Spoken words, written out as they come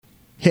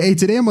Hey,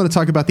 today I'm going to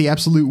talk about the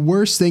absolute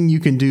worst thing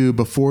you can do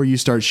before you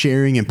start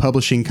sharing and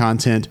publishing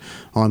content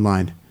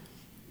online.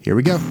 Here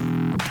we go.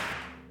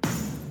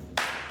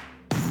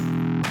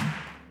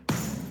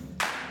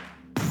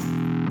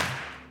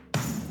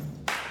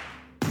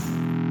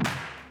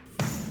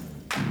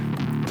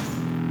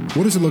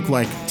 What does it look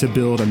like to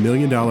build $1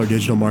 million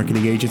digital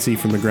marketing agency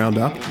from the ground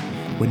up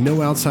with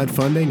no outside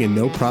funding and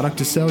no product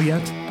to sell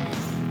yet?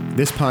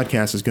 This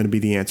podcast is going to be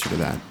the answer to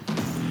that.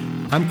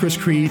 I'm Chris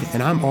Creed,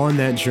 and I'm on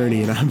that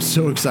journey, and I'm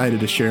so excited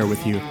to share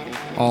with you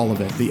all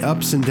of it. The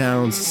ups and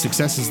downs, the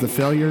successes, the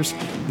failures.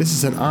 This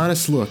is an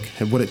honest look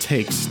at what it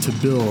takes to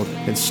build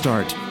and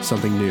start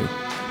something new.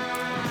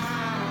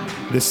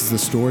 This is the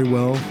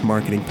Storywell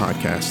Marketing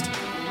Podcast.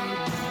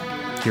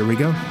 Here we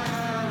go.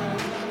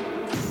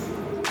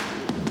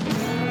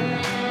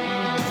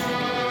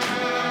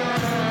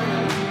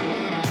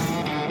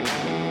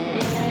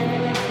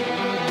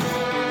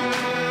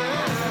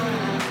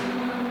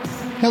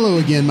 Hello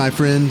again, my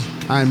friend.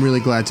 I'm really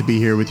glad to be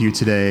here with you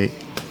today.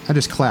 I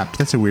just clapped.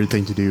 That's a weird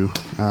thing to do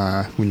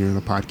when you're in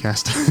a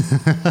podcast.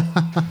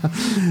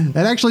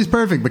 That actually is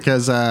perfect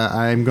because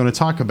I'm going to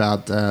talk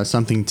about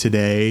something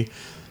today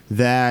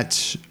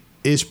that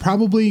is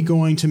probably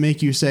going to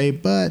make you say,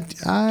 but,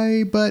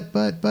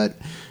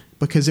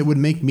 because it would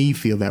make me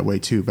feel that way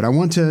too. But I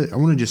want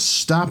to just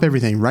stop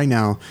everything right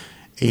now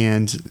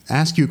and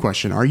ask you a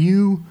question. Are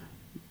you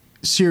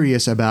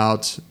serious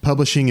about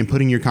publishing and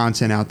putting your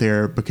content out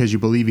there because you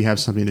believe you have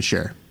something to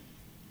share?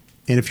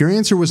 And if your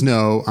answer was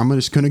no, I'm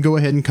just going to go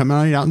ahead and come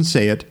out and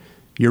say it.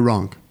 You're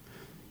wrong.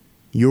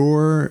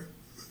 You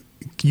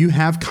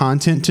have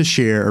content to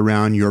share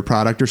around your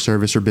product or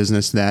service or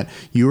business that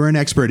you are an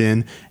expert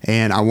in,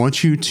 and I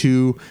want you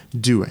to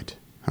do it.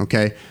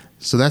 Okay?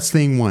 So that's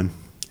thing one.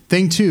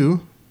 Thing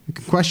two,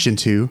 question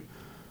two,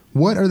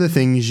 what are the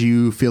things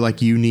you feel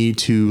like you need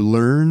to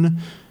learn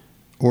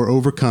or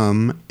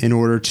overcome in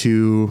order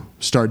to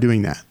start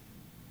doing that?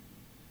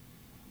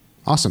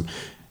 Awesome.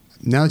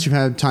 Now that you've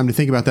had time to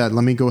think about that,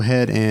 let me go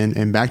ahead and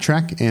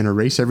backtrack and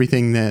erase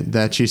everything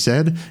that you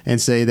said and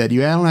say that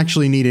you don't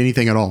actually need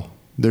anything at all.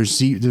 There's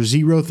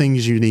zero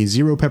things you need,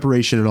 zero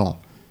preparation at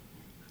all.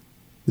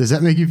 Does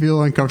that make you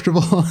feel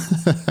uncomfortable?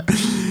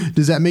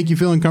 Does that make you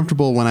feel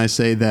uncomfortable when I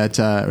say that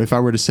if I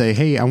were to say,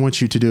 hey, I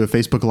want you to do a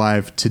Facebook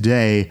Live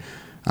today,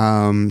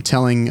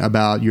 telling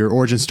about your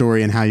origin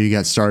story and how you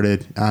got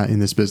started in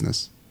this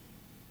business?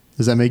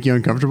 Does that make you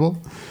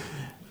uncomfortable?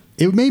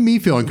 It made me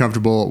feel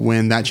uncomfortable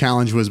when that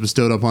challenge was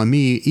bestowed upon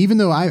me, even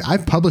though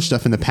I've published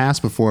stuff in the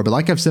past before. But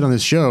like I've said on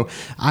this show,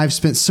 I've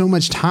spent so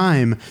much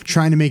time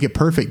trying to make it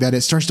perfect that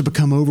it starts to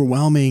become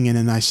overwhelming, and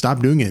then I stop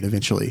doing it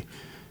eventually.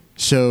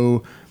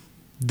 So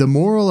the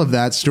moral of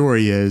that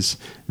story is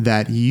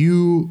that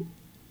you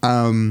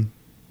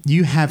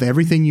have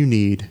everything you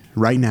need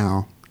right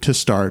now to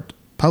start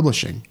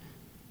publishing.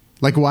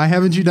 Like, why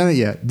haven't you done it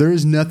yet?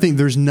 There's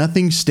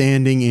nothing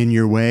standing in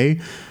your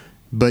way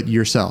but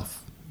yourself.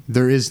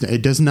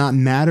 It does not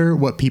matter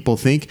what people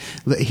think.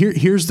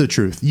 Here's the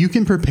truth. You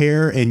can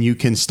prepare and you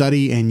can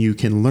study and you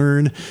can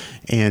learn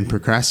and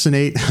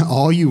procrastinate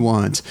all you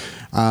want,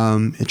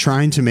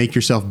 trying to make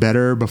yourself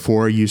better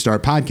before you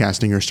start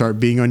podcasting or start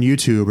being on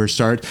YouTube or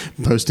start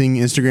posting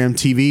Instagram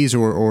TVs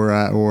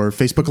or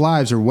Facebook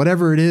Lives or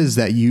whatever it is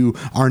that you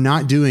are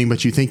not doing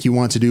but you think you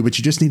want to do, but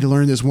you just need to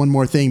learn this one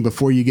more thing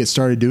before you get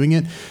started doing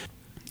it.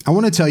 I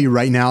want to tell you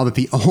right now that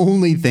the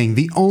only thing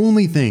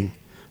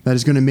that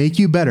is going to make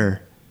you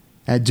better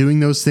at doing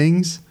those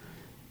things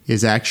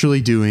is actually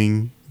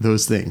doing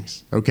those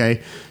things.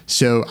 Okay.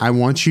 So I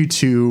want you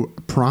to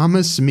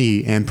promise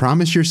me and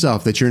promise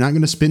yourself that you're not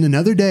going to spend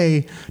another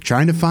day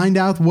trying to find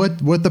out what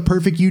the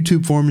perfect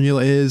YouTube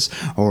formula is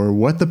or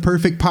what the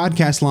perfect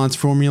podcast launch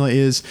formula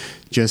is.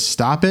 Just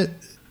stop it.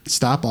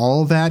 Stop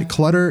all that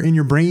clutter in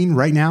your brain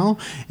right now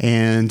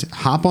and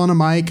hop on a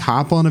mic,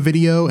 hop on a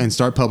video, and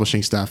start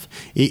publishing stuff.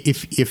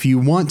 If you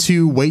want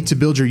to wait to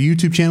build your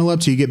YouTube channel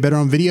up so you get better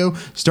on video,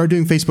 start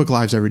doing Facebook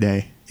Lives every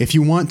day. If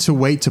you want to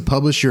wait to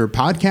publish your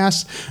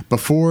podcast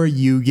before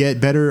you get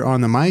better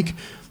on the mic,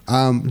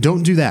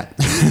 don't do that.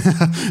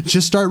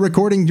 Just start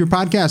recording your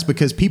podcast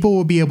because people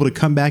will be able to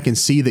come back and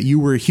see that you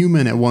were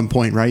human at one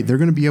point, right? They're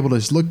going to be able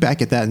to look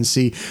back at that and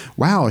see,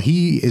 wow,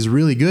 he is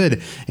really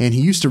good and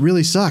he used to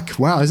really suck.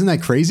 Wow, isn't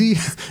that crazy?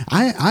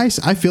 I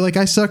feel like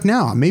I suck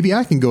now. Maybe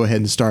I can go ahead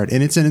and start.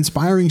 And it's an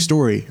inspiring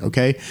story,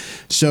 okay?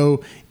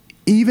 So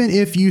even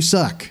if you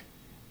suck,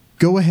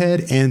 go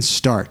ahead and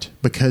start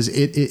because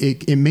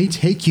it may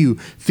take you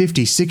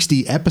 50,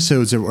 60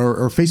 episodes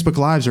or Facebook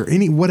Lives or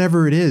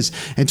whatever it is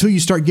until you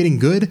start getting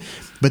good.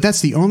 But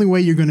that's the only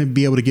way you're going to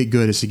be able to get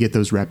good is to get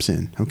those reps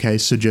in. Okay.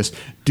 So just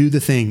do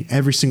the thing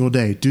every single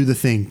day. Do the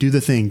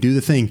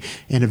thing.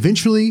 And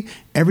eventually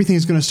everything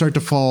is going to start to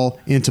fall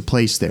into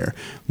place there.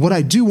 What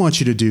I do want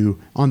you to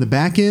do on the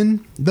back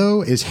end,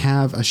 though, is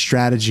have a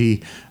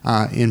strategy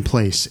in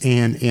place.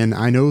 And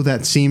I know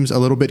that seems a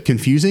little bit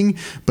confusing,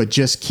 but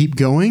just keep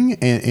going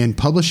and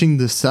publishing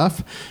the stuff.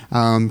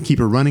 Keep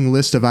a running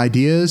list of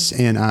ideas.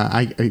 And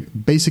I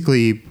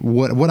basically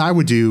what I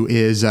would do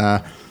is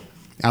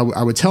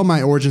I would tell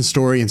my origin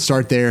story and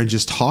start there and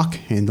just talk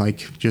and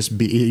like just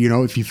be, you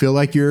know, if you feel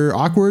like you're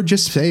awkward,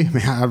 just say,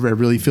 man, I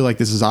really feel like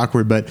this is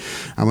awkward, but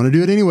I want to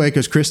do it anyway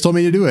because Chris told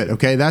me to do it.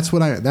 Okay,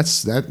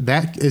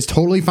 that is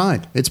totally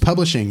fine. It's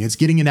publishing, it's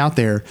getting it out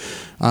there,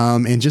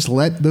 and just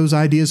let those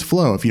ideas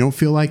flow. If you don't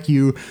feel like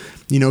you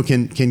know,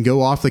 can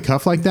go off the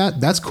cuff like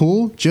that, that's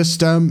cool.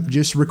 Just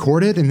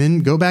record it and then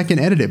go back and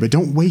edit it. But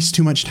don't waste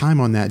too much time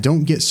on that.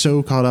 Don't get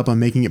so caught up on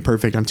making it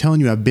perfect. I'm telling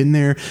you, I've been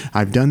there.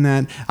 I've done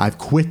that. I've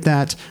quit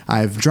that.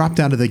 I've dropped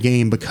out of the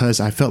game because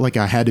I felt like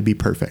I had to be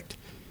perfect.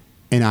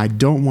 And I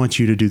don't want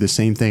you to do the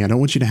same thing. I don't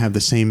want you to have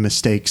the same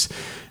mistakes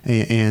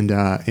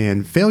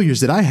and failures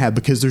that I had,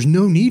 because there's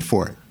no need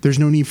for it. There's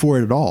no need for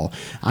it at all.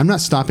 I'm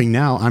not stopping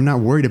now. I'm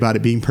not worried about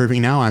it being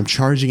perfect now. I'm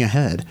charging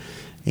ahead.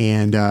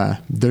 And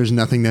there's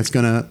nothing that's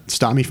going to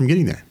stop me from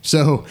getting there.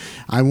 So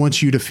I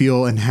want you to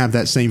feel and have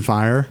that same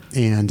fire.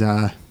 And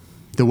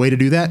the way to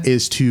do that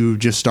is to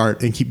just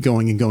start and keep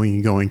going and going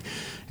and going.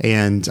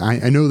 And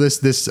I know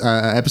this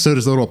episode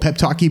is a little pep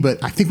talky,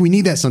 but I think we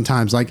need that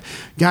sometimes. Like,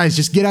 guys,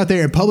 just get out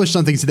there and publish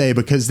something today,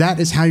 because that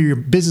is how your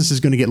business is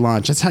going to get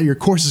launched. That's how your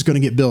course is going to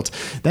get built.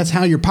 That's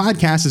how your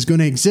podcast is going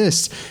to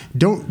exist.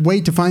 Don't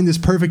wait to find this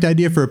perfect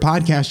idea for a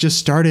podcast. Just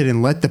start it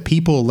and let the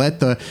people,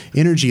 let the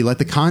energy, let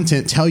the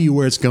content tell you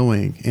where it's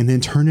going, and then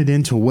turn it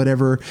into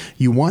whatever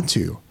you want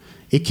to.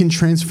 It can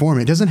transform.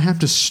 It doesn't have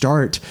to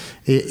start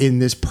in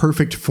this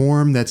perfect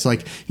form. That's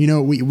like, you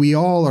know, we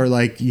all are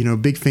like, you know,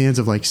 big fans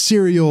of like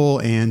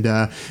Serial and,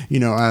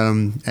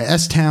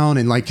 S-Town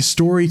and like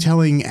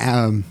storytelling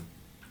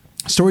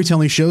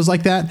shows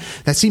like that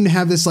seem to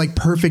have this like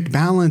perfect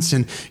balance.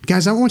 And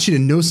guys, I want you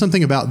to know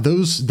something about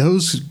those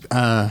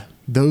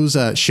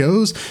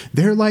shows.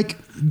 They're like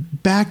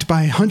backed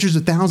by hundreds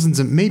of thousands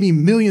and maybe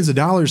millions of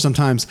dollars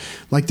sometimes.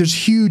 Like,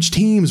 there's huge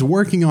teams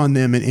working on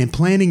them and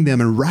planning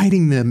them and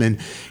writing them. And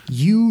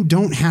you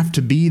don't have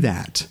to be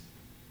that.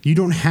 You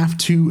don't have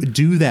to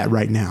do that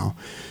right now.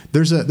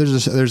 There's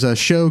a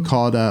show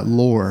called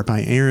Lore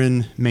by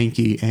Aaron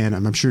Mahnke, and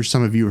I'm sure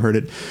some of you have heard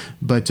it,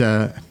 but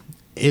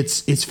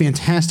it's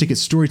fantastic.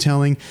 It's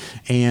storytelling,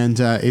 and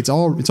it's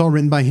all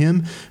written by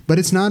him, but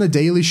it's not a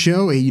daily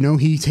show. You know,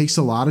 he takes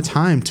a lot of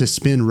time to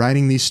spend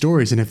writing these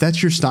stories. And if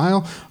that's your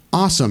style,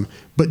 awesome.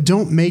 But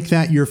don't make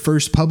that your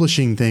first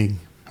publishing thing.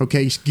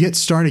 Okay, get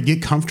started,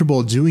 get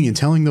comfortable doing and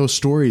telling those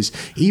stories.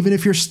 Even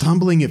if you're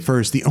stumbling at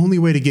first, the only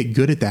way to get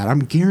good at that,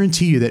 I'm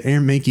guarantee you that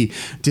Aaron Mahnke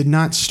did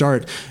not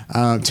start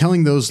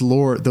telling those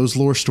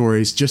lore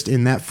stories just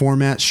in that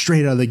format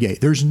straight out of the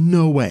gate. There's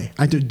no way.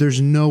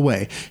 There's no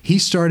way. He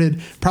started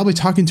probably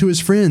talking to his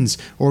friends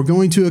or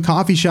going to a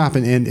coffee shop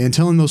and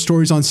telling those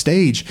stories on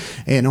stage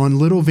and on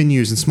little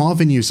venues and small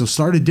venues. So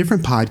start a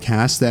different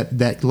podcast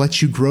that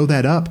lets you grow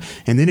that up.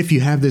 And then if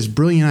you have this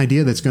brilliant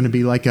idea that's going to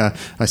be like a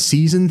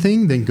season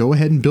thing, then go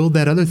ahead and build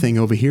that other thing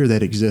over here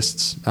that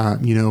exists,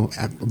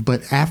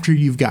 but after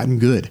you've gotten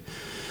good.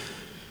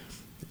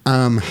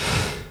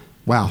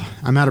 Wow,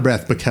 I'm out of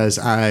breath because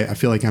I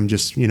feel like I'm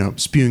just,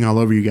 spewing all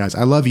over you guys.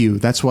 I love you.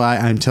 That's why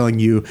I'm telling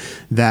you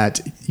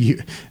that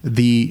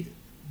the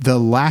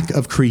lack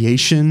of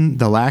creation,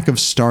 the lack of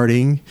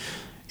starting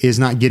is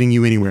not getting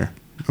you anywhere.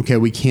 Okay,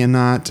 we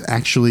cannot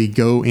actually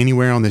go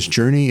anywhere on this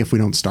journey if we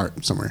don't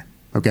start somewhere.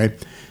 Okay.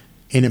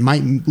 And it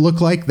might look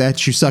like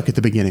that you suck at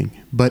the beginning,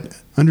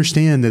 but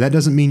understand that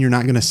doesn't mean you're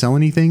not going to sell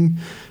anything.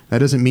 That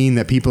doesn't mean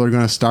that people are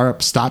going to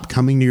stop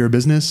coming to your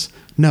business.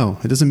 No,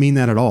 it doesn't mean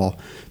that at all.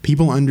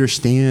 People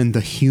understand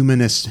the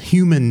humanness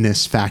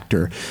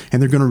factor,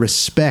 and they're going to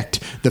respect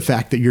the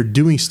fact that you're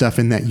doing stuff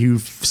and that you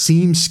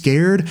seem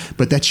scared,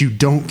 but that you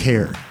don't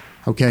care.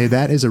 Okay,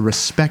 that is a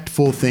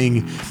respectful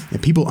thing,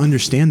 and people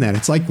understand that.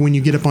 It's like when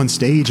you get up on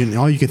stage and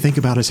all you can think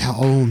about is how,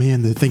 oh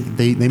man,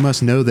 they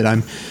must know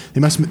that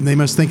they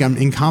must think I'm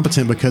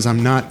incompetent because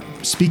I'm not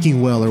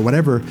speaking well or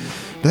whatever.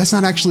 But that's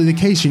not actually the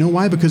case. You know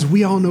why? Because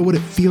we all know what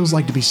it feels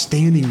like to be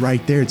standing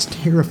right there. It's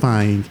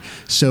terrifying.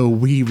 So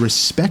we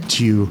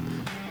respect you,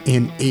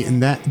 and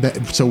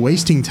so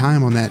wasting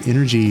time on that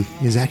energy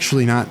is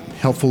actually not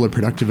helpful or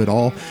productive at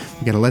all.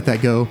 You got to let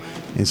that go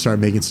and start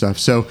making stuff.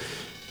 So,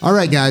 all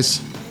right,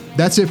 guys.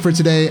 That's it for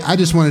today. I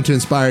just wanted to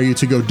inspire you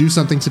to go do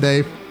something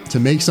today, to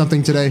make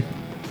something today,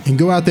 and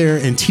go out there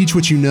and teach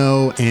what you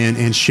know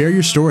and share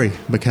your story,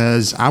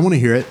 because I want to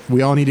hear it.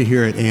 We all need to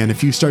hear it. And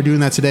if you start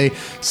doing that today,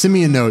 send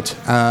me a note.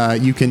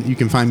 You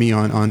can find me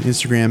on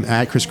Instagram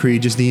at Chris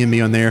Creed. Just DM me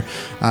on there,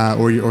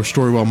 or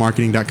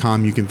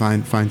storywellmarketing.com. You can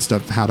find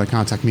stuff, how to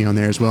contact me on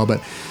there as well.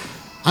 But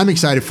I'm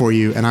excited for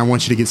you, and I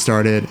want you to get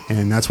started.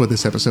 And that's what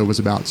this episode was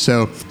about.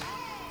 So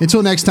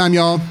until next time,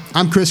 y'all,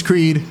 I'm Chris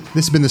Creed.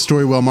 This has been the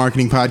Storywell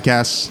Marketing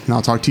Podcast, and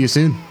I'll talk to you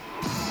soon.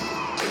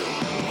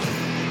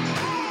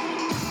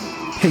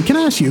 Hey, can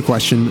I ask you a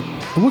question?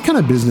 What kind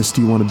of business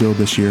do you want to build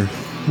this year?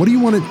 What do you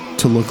want it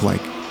to look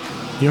like?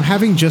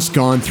 Having just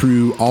gone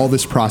through all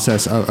this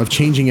process of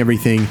changing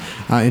everything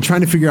and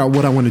trying to figure out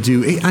what I want to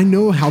do, I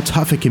know how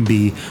tough it can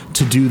be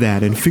to do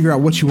that and figure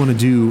out what you want to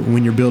do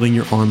when you're building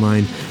your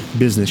online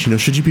business.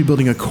 Should you be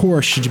building a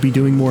course? Should you be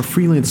doing more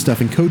freelance stuff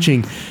and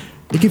coaching?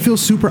 It can feel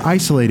super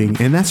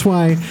isolating, and that's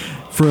why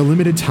for a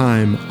limited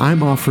time,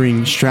 I'm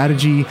offering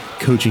strategy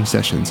coaching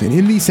sessions. And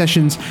in these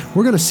sessions,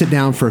 we're going to sit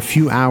down for a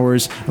few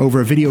hours over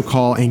a video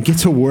call and get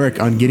to work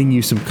on getting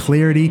you some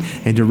clarity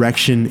and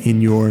direction in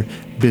your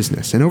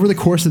business. And over the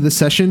course of the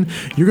session,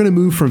 you're going to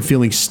move from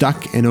feeling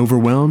stuck and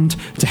overwhelmed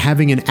to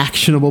having an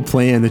actionable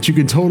plan that you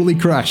can totally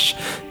crush,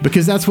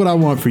 because that's what I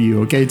want for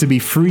you, okay? To be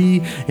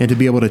free and to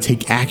be able to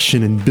take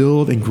action and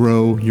build and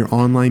grow your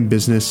online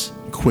business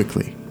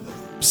quickly.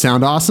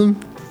 Sound awesome?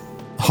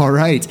 All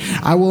right.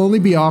 I will only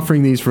be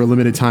offering these for a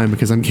limited time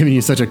because I'm giving you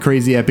such a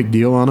crazy epic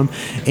deal on them.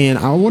 And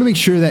I want to make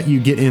sure that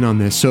you get in on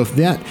this. So if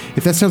that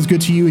sounds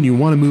good to you and you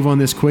want to move on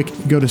this quick,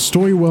 go to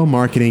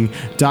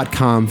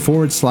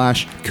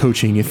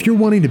storywellmarketing.com/coaching. If you're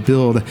wanting to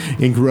build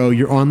and grow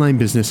your online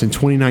business in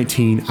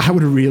 2019, I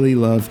would really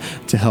love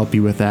to help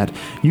you with that.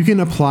 You can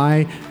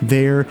apply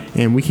there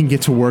and we can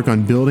get to work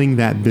on building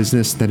that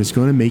business that is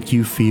going to make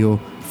you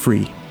feel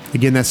free.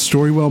 Again, that's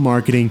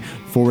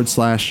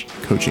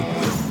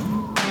storywellmarketing.com/coaching.